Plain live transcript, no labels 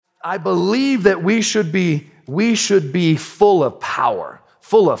I believe that we should be full of power,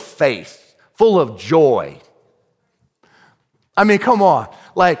 full of faith, full of joy. I mean, come on.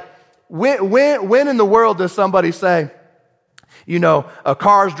 Like, when in the world does somebody say, you know, a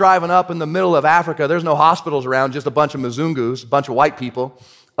car's driving up in the middle of Africa, there's no hospitals around, just a bunch of Mzungus, a bunch of white people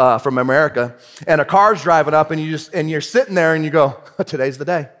from America, and a car's driving up and you're sitting there and you go, today's the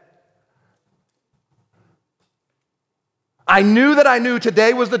day. I knew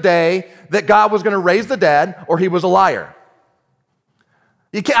today was the day that God was going to raise the dead or he was a liar.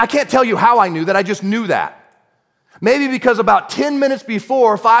 I can't tell you how I knew that, I just knew that. Maybe because about 10 minutes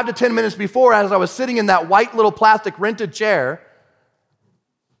before, 5 to 10 minutes before, as I was sitting in that white little plastic rented chair,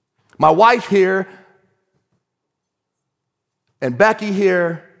 my wife here and Becky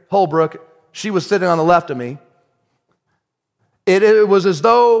here, Holbrook, she was sitting on the left of me. It was as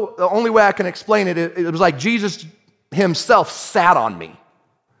though, the only way I can explain it, it was like Jesus himself sat on me.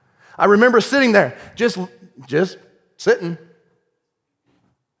 I remember sitting there, just sitting,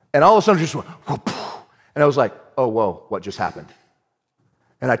 and all of a sudden just went, whoop, and I was like, oh, whoa, what just happened?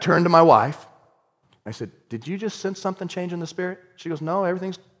 And I turned to my wife. I said, did you just sense something change in the spirit? She goes, no,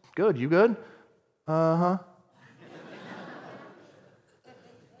 everything's good. You good? Uh-huh.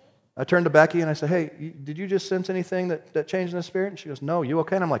 I turned to Becky and I said, hey, did you just sense anything that changed in the spirit? And she goes, no, you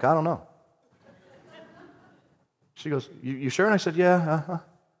okay? And I'm like, I don't know. She goes, you sure? And I said, yeah, uh-huh.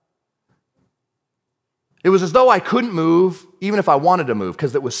 It was as though I couldn't move, even if I wanted to move,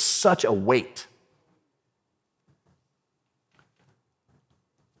 because it was such a weight.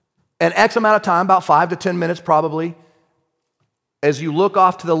 And X amount of time, about 5 to 10 minutes probably, as you look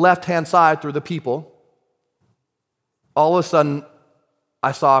off to the left-hand side through the people, all of a sudden,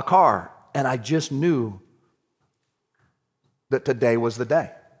 I saw a car, and I just knew that today was the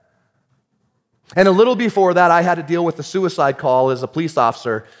day. And a little before that, I had to deal with a suicide call as a police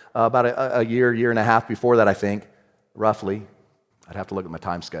officer about a year and a half before that, I think, roughly. I'd have to look at my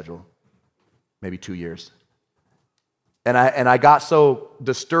time schedule, maybe 2 years. And I got so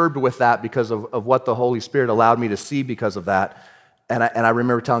disturbed with that because of what the Holy Spirit allowed me to see because of that. And I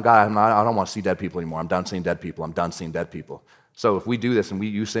remember telling God, I don't want to see dead people anymore. I'm done seeing dead people. I'm done seeing dead people. So if we do this and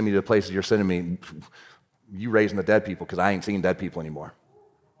you send me to the places you're sending me, you raising the dead people because I ain't seeing dead people anymore.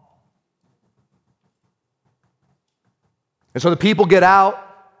 And so the people get out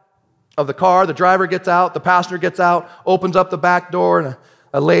of the car, the driver gets out, the passenger gets out, opens up the back door, and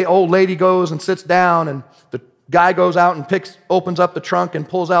an old lady goes and sits down, and the guy goes out and opens up the trunk and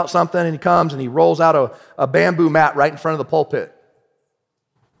pulls out something, and he comes and he rolls out a bamboo mat right in front of the pulpit.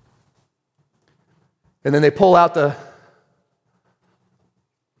 And then they pull out the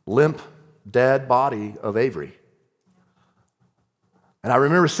limp, dead body of Avery. And I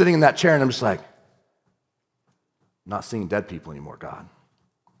remember sitting in that chair, and I'm just like, I'm not seeing dead people anymore, God.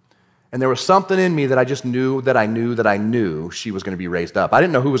 And there was something in me that I just knew that I knew she was going to be raised up. I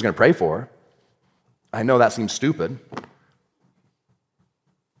didn't know who was going to pray for her. I know that seems stupid.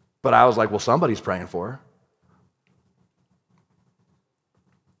 But I was like, well, somebody's praying for her.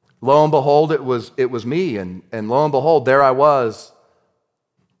 Lo and behold, it was me. And lo and behold, there I was,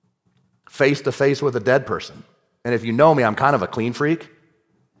 face to face with a dead person. And if you know me, I'm kind of a clean freak.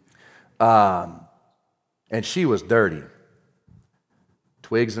 And she was dirty.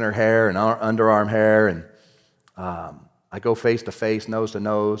 Twigs in her hair and underarm hair. And I go face to face, nose to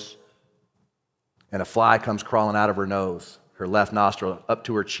nose. And a fly comes crawling out of her nose, her left nostril up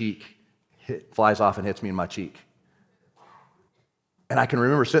to her cheek, flies off and hits me in my cheek. And I can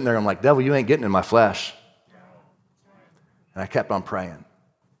remember sitting there, I'm like, devil, you ain't getting in my flesh. And I kept on praying.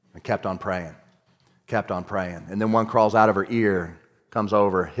 I kept on praying. Kept on praying. And then one crawls out of her ear, comes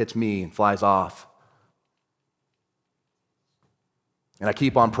over, hits me, and flies off. And I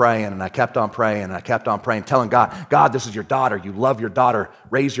keep on praying, and I kept on praying, and I kept on praying, telling God, God, this is your daughter. You love your daughter.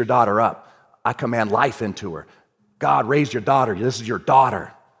 Raise your daughter up. I command life into her. God, raise your daughter. This is your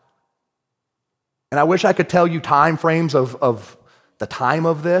daughter. And I wish I could tell you time frames of the time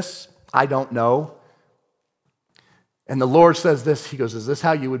of this. I don't know. And the Lord says this. He goes, is this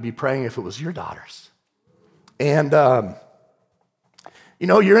how you would be praying if it was your daughters? And,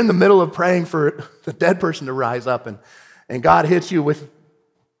 you're in the middle of praying for the dead person to rise up, and God hits you with,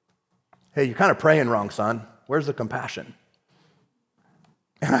 hey, you're kind of praying wrong, son. Where's the compassion?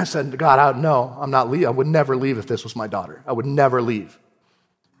 And I said to God, no, I'm not leaving. I would never leave if this was my daughter. I would never leave.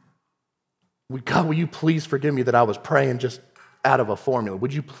 God, will you please forgive me that I was praying just out of a formula?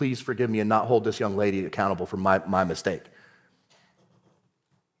 Would you please forgive me and not hold this young lady accountable for my mistake?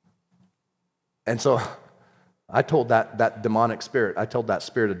 And so I told that demonic spirit, I told that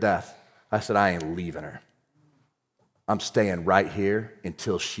spirit of death, I said, I ain't leaving her. I'm staying right here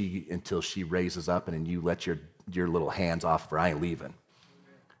until she raises up and then you let your little hands off her. I ain't leaving.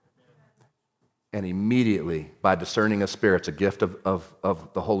 And immediately, by discerning of spirits, a gift of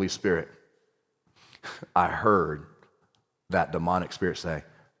the Holy Spirit, I heard that demonic spirit say,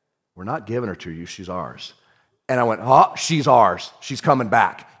 we're not giving her to you, she's ours. And I went, oh, she's ours. She's coming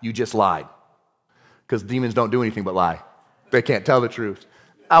back. You just lied. Because demons don't do anything but lie. They can't tell the truth.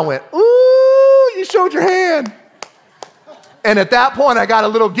 I went, ooh, you showed your hand. And at that point, I got a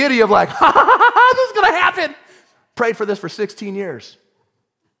little giddy of like, ha, ha, ha, ha, this is going to happen. Prayed for this for 16 years.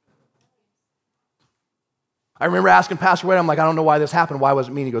 I remember asking Pastor Wade, I'm like, I don't know why this happened. Why was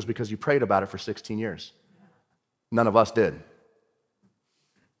it me? And he goes, because you prayed about it for 16 years. None of us did.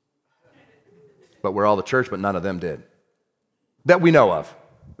 But we're all the church, but none of them did. That we know of.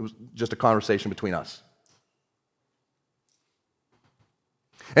 It was just a conversation between us.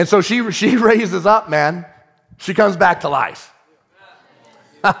 And so she raises up, man. She comes back to life.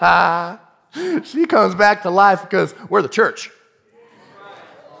 She comes back to life because we're the church.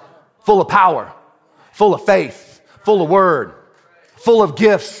 Full of power, full of faith, full of word, full of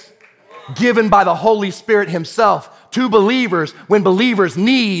gifts given by the Holy Spirit himself to believers when believers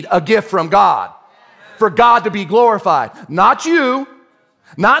need a gift from God. For God to be glorified. Not you,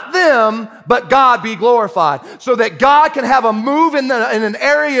 not them, but God be glorified. So that God can have a move in an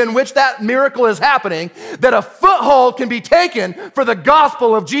area in which that miracle is happening, that a foothold can be taken for the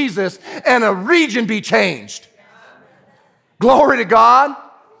gospel of Jesus and a region be changed. Glory to God.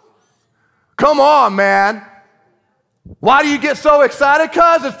 Come on, man. Why do you get so excited?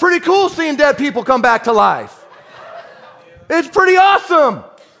 Because it's pretty cool seeing dead people come back to life. It's pretty awesome.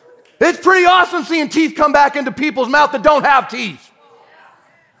 It's pretty awesome seeing teeth come back into people's mouth that don't have teeth.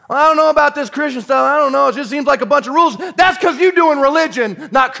 I don't know about this Christian stuff. I don't know. It just seems like a bunch of rules. That's because you're doing religion,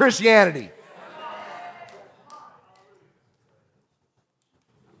 not Christianity.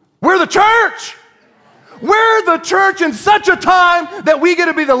 We're the church. We're the church in such a time that we get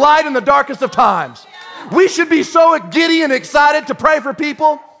to be the light in the darkest of times. We should be so giddy and excited to pray for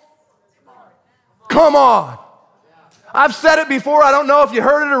people. Come on. I've said it before. I don't know if you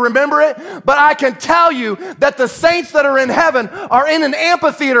heard it or remember it, but I can tell you that the saints that are in heaven are in an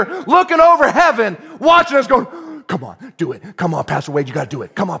amphitheater looking over heaven, watching us going, come on, do it. Come on, Pastor Wade, you got to do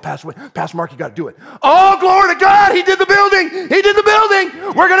it. Come on, Pastor Wade. Pastor Mark, you got to do it. Oh, glory to God. He did the building. He did the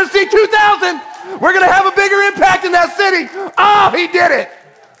building. We're going to see 2,000. We're going to have a bigger impact in that city. Oh, he did it.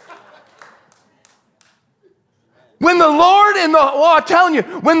 When the Lord I'm telling you,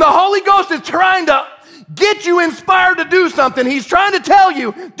 when the Holy Ghost is trying to get you inspired to do something, he's trying to tell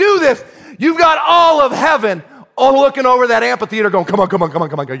you, do this. You've got all of heaven all looking over that amphitheater going, come on,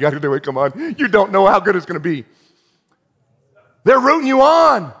 you got to do it, come on. You don't know how good it's going to be. They're rooting you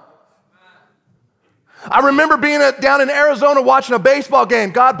on. I remember being down in Arizona watching a baseball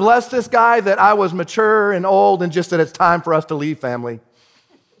game. God bless this guy that I was mature and old and just that it's time for us to leave, family.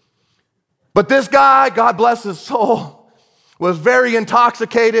 But this guy, God bless his soul, was very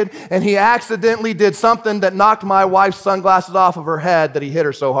intoxicated, and he accidentally did something that knocked my wife's sunglasses off of her head that he hit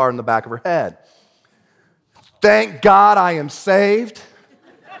her so hard in the back of her head. Thank God I am saved.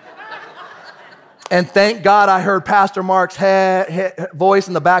 And thank God I heard Pastor Mark's voice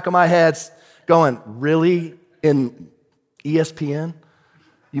in the back of my head going, really? In ESPN?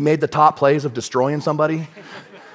 You made the top plays of destroying somebody?